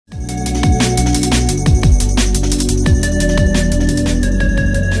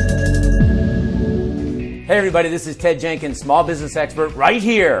Hey everybody, this is Ted Jenkin, small business expert, right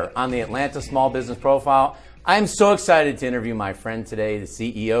here on the Atlanta Small Business Profile. I'm so excited to interview my friend today, the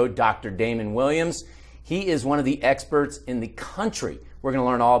CEO, Dr. Damon Williams. He is one of the experts in the country we're going to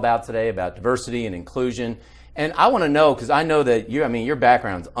learn all about today, about diversity and inclusion. And I want to know, because I know that your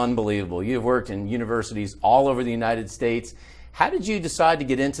background's unbelievable. You've worked in universities all over the United States. How did you decide to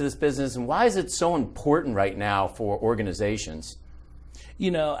get into this business, and why is it so important right now for organizations? You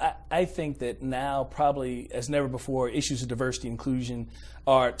know, I think that now, probably as never before, issues of diversity and inclusion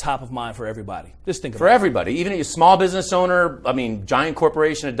are top of mind for everybody. Just think about it. For everybody, even a small business owner, giant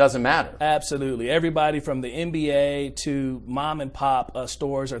corporation, it doesn't matter. Absolutely. Everybody from the MBA to mom and pop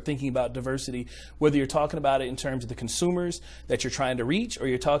stores are thinking about diversity, whether you're talking about it in terms of the consumers that you're trying to reach, or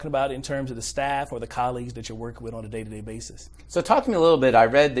you're talking about it in terms of the staff or the colleagues that you're working with on a day-to-day basis. So talk to me a little bit. I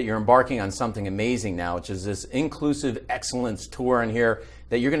read that you're embarking on something amazing now, which is this Inclusive Excellence Tour in here,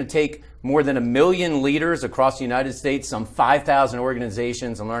 that you're going to take more than 1 million leaders across the United States, some 5,000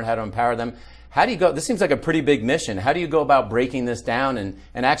 organizations, and learn how to empower them. How do you go? This seems like a pretty big mission. How do you go about breaking this down and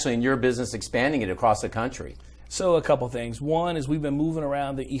actually in your business expanding it across the country? So a couple things. One is we've been moving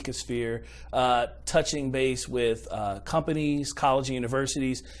around the ecosphere, touching base with companies, college and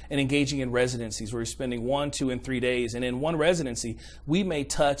universities, and engaging in residencies. We're spending 1, 2, and 3 days. And in one residency, we may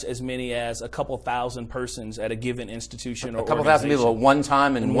touch as many as a couple thousand persons at a given institution or organization. A couple thousand people at one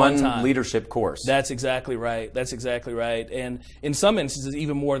time in one leadership course. That's exactly right. That's exactly right. And in some instances,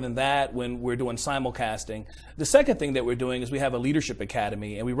 even more than that when we're doing simulcasting. The second thing that we're doing is we have a leadership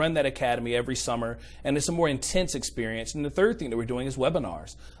academy, and we run that academy every summer, and it's a more intense experience. And the third thing that we're doing is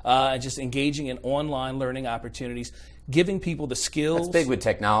webinars, just engaging in online learning opportunities, giving people the skills. That's big with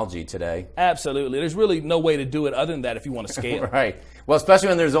technology today. Absolutely. There's really no way to do it other than that if you want to scale. Right. Well, especially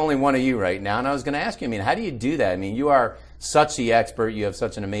when there's only one of you right now. And I was going to ask you, how do you do that? You are such the expert. You have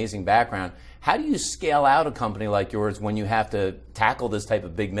such an amazing background. How do you scale out a company like yours when you have to tackle this type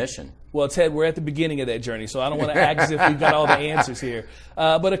of big mission? Well, Ted, we're at the beginning of that journey, so I don't want to act as if we've got all the answers here.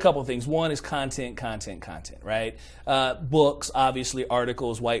 But a couple things. One is content, right? Books, obviously,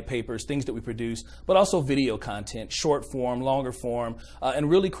 articles, white papers, things that we produce, but also video content, short form, longer form, and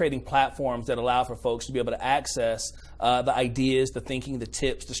really creating platforms that allow for folks to be able to access the ideas, the thinking, the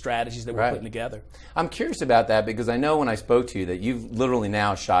tips, the strategies that we're putting together. I'm curious about that because I know when I spoke to you that you've literally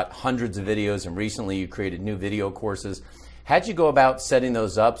now shot hundreds of videos, and recently you created new video courses. How'd you go about setting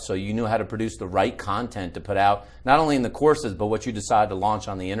those up so you knew how to produce the right content to put out, not only in the courses, but what you decide to launch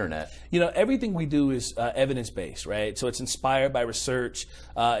on the internet? You know, everything we do is evidence-based, right? So it's inspired by research,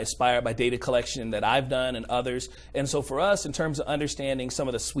 inspired by data collection that I've done and others. And so for us, in terms of understanding some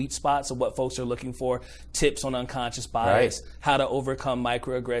of the sweet spots of what folks are looking for, tips on unconscious bias, how to overcome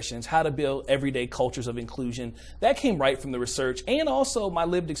microaggressions, how to build everyday cultures of inclusion, that came right from the research and also my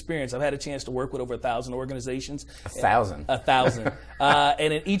lived experience. I've had a chance to work with over 1,000 organizations. 1,000? 1,000.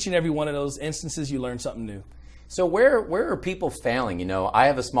 And in each and every one of those instances, you learn something new. So where are people failing? I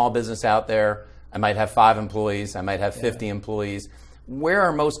have a small business out there. I might have 5 employees. I might have 50 employees. Where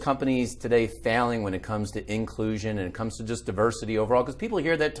are most companies today failing when it comes to inclusion and it comes to just diversity overall? Because people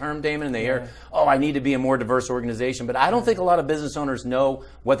hear that term, Damon, and they hear, oh, I need to be a more diverse organization. But I don't think a lot of business owners know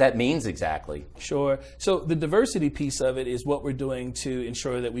what that means exactly. Sure. So the diversity piece of it is what we're doing to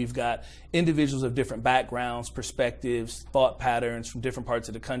ensure that we've got individuals of different backgrounds, perspectives, thought patterns from different parts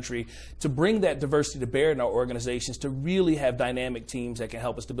of the country to bring that diversity to bear in our organizations to really have dynamic teams that can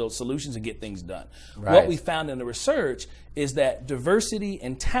help us to build solutions and get things done. Right. What we found in the research is that diversity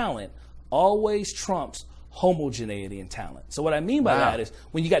and talent always trumps homogeneity and talent. So what I mean by that is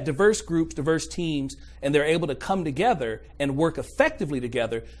when you got diverse groups, diverse teams, and they're able to come together and work effectively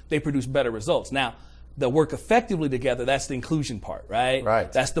together, they produce better results. Now, the work effectively together, that's the inclusion part, right?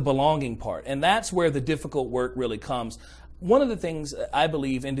 Right. That's the belonging part. And that's where the difficult work really comes. One of the things I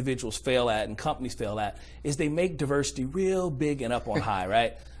believe individuals fail at and companies fail at is they make diversity real big and up on high,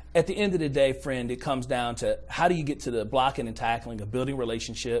 right? At the end of the day, friend, it comes down to how do you get to the blocking and tackling of building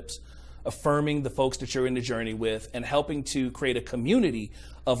relationships, affirming the folks that you're in the journey with, and helping to create a community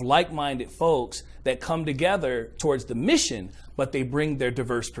of like-minded folks that come together towards the mission, but they bring their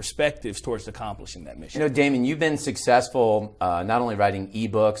diverse perspectives towards accomplishing that mission. Damon, you've been successful not only writing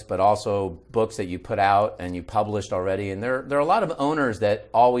ebooks, but also books that you put out and you published already. And there are a lot of owners that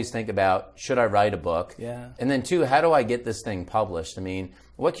always think about, should I write a book? Yeah. And then 2, how do I get this thing published?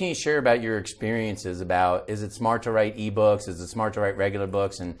 What can you share about your experiences about, is it smart to write ebooks? Is it smart to write regular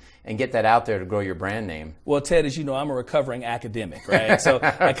books and get that out there to grow your brand name? Well, Ted, as you know, I'm a recovering academic, right? So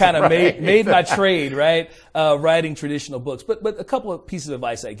I kind of made my trade, right, writing traditional books. But a couple of pieces of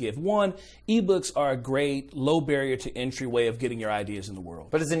advice I give. One, ebooks are a great low barrier to entry way of getting your ideas in the world.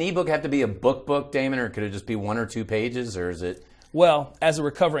 But does an ebook have to be a book, Damon, or could it just be 1 or 2 pages, or is it? Well, as a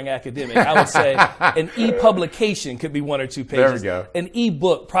recovering academic, I would say an e-publication could be 1 or 2 pages. There we go. An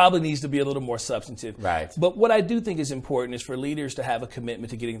e-book probably needs to be a little more substantive. Right. But what I do think is important is for leaders to have a commitment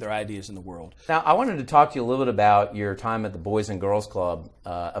to getting their ideas in the world. Now, I wanted to talk to you a little bit about your time at the Boys and Girls Club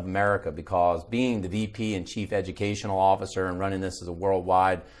of America, because being the VP and Chief Educational Officer and running this as a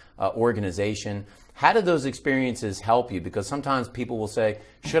worldwide organization, how did those experiences help you? Because sometimes people will say,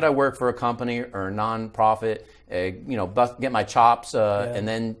 should I work for a company or a nonprofit, get my chops and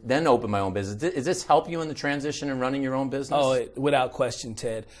then open my own business? Does this help you in the transition and running your own business? Oh, without question,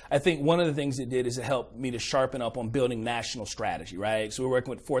 Ted. I think one of the things it did is it helped me to sharpen up on building national strategy, right? So we're working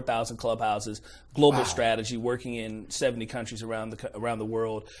with 4,000 clubhouses, global strategy, working in 70 countries around the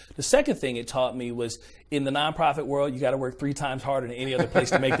world. The second thing it taught me was, in the nonprofit world, you got to work 3 times harder than any other place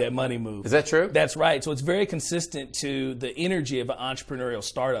to make that money move. Is that true? That's right. So it's very consistent to the energy of an entrepreneurial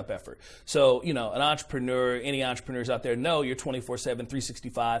startup effort. So, an entrepreneur, any entrepreneurs out there know you're 24/7,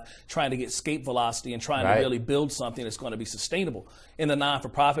 365, trying to get escape velocity and trying to really build something that's going to be sustainable. In the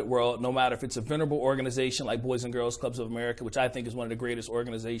non-for-profit world, no matter if it's a venerable organization like Boys and Girls Clubs of America, which I think is one of the greatest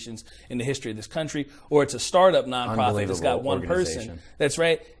organizations in the history of this country, or it's a startup nonprofit that's got one person. That's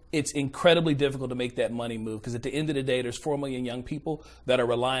right. It's incredibly difficult to make that money move, because at the end of the day, there's 4 million young people that are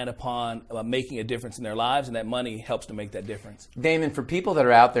relying upon making a difference in their lives, and that money helps to make that difference. Damon, for people that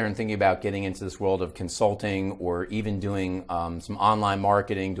are out there and thinking about getting into this world of consulting or even doing some online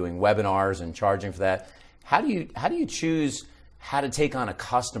marketing, doing webinars and charging for that, how do you choose how to take on a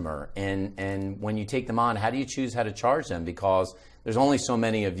customer? And when you take them on, how do you choose how to charge them? Because there's only so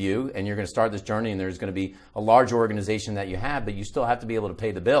many of you, and you're going to start this journey, and there's going to be a large organization that you have, but you still have to be able to pay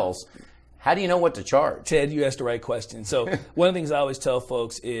the bills. How do you know what to charge? Ted, you asked the right question. So one of the things I always tell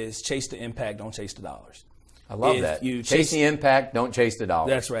folks is chase the impact, don't chase the dollars. I love that. Chase the impact, don't chase the dollars.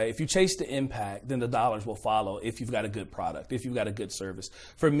 That's right. If you chase the impact, then the dollars will follow if you've got a good product, if you've got a good service.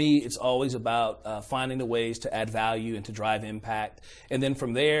 For me, it's always about finding the ways to add value and to drive impact. And then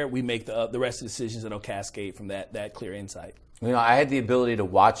from there, we make the rest of the decisions that will cascade from that clear insight. I had the ability to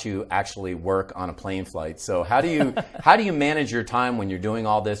watch you actually work on a plane flight. So how do you manage your time when you're doing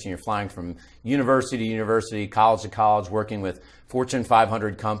all this and you're flying from university to university, college to college, working with Fortune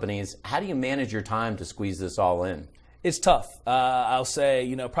 500 companies? How do you manage your time to squeeze this all in? It's tough. I'll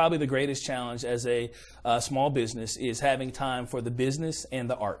say, probably the greatest challenge as a small business is having time for the business and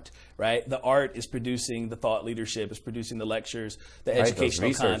the art, right? The art is producing the thought leadership, is producing the lectures, the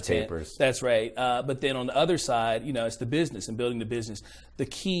educational content. Papers. That's right. But then on the other side, it's the business and building the business. The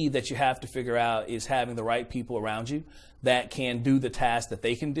key that you have to figure out is having the right people around you that can do the task that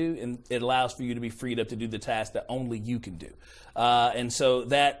they can do, and it allows for you to be freed up to do the task that only you can do. And so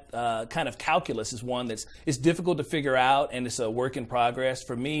that kind of calculus is one it's difficult to figure out, and it's a work in progress.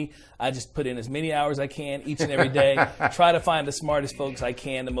 For me, I just put in as many hours as I can each and every day, try to find the smartest folks I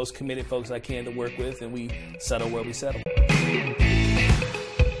can, the most committed folks I can to work with, and we settle where we settle.